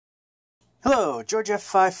Hello,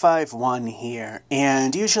 Georgia551 here,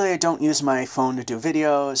 and usually I don't use my phone to do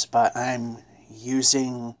videos, but I'm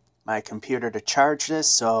using my computer to charge this,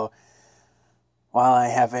 so while I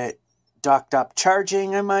have it docked up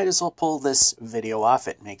charging, I might as well pull this video off.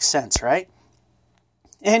 It makes sense, right?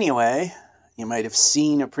 Anyway, you might have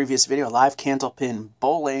seen a previous video, live candlepin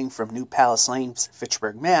bowling from New Palace Lanes,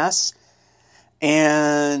 Fitchburg, Mass.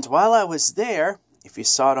 And while I was there, if you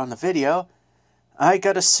saw it on the video, I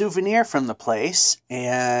got a souvenir from the place,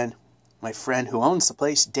 and my friend who owns the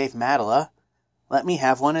place, Dave Madela, let me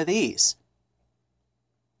have one of these.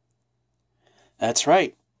 That's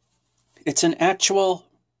right. It's an actual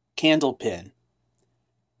candle pin.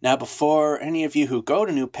 Now, before any of you who go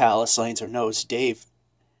to New Palace Lanes or knows Dave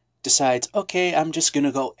decides, okay, I'm just going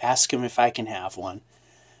to go ask him if I can have one.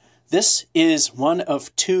 This is one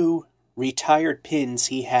of two retired pins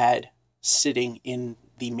he had sitting in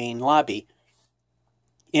the main lobby.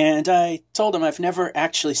 And I told him I've never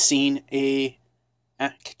actually seen an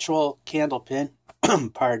actual candle pin,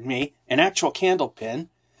 pardon me, an actual candle pin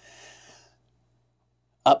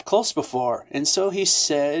up close before. And so he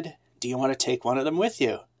said, do you want to take one of them with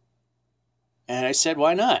you? And I said,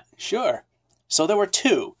 why not? Sure. So there were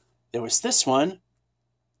two. There was this one,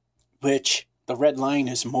 which the red line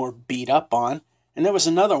is more beat up on. And there was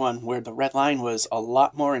another one where the red line was a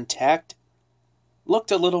lot more intact.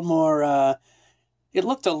 Looked a little more... It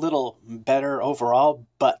looked a little better overall,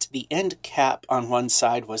 but the end cap on one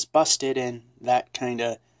side was busted, and that kind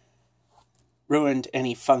of ruined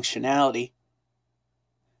any functionality.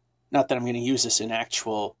 Not that I'm going to use this in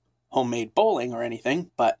actual homemade bowling or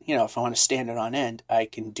anything, but, you know, if I want to stand it on end, I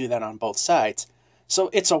can do that on both sides. So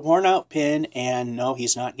it's a worn-out pin, and no,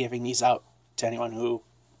 he's not giving these out to anyone who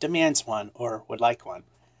demands one or would like one.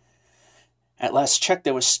 At last check,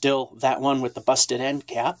 there was still that one with the busted end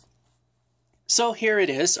cap. So here it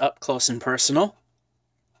is, up close and personal.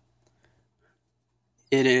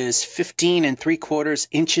 It is 15 3/4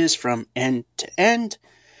 inches from end to end,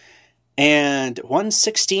 and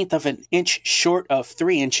 1/16 of an inch short of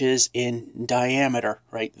 3 inches in diameter,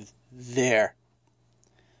 right there.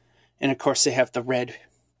 And of course they have the red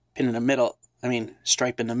pin in the middle,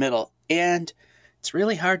 stripe in the middle. And it's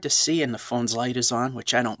really hard to see, and the phone's light is on,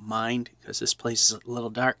 which I don't mind, because this place is a little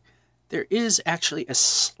dark. There is actually a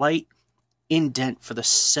slight indent for the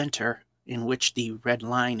center in which the red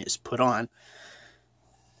line is put on.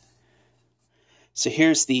 So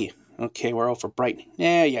here's the, okay, we're over brightening.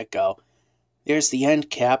 There you go. There's the end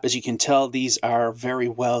cap. As you can tell, these are very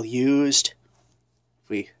well used. If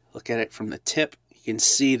we look at it from the tip, you can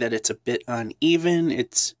see that it's a bit uneven.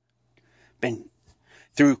 It's been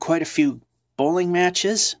through quite a few bowling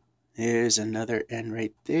matches. There's another end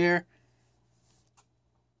right there.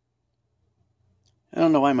 I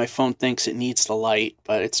don't know why my phone thinks it needs the light,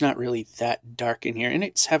 but it's not really that dark in here, and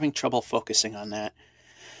it's having trouble focusing on that.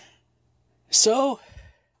 So,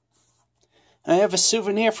 I have a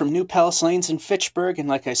souvenir from New Palace Lanes in Fitchburg, and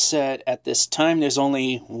like I said, at this time there's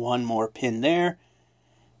only one more pin there.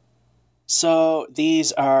 So,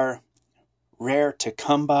 these are rare to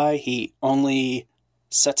come by. He only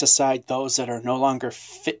sets aside those that are no longer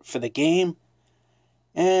fit for the game.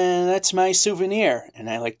 And that's my souvenir, and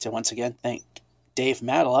I'd like to once again thank Dave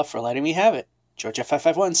Madela for letting me have it.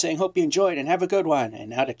 Georgia551 saying, hope you enjoyed and have a good one. And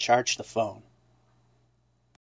now to charge the phone.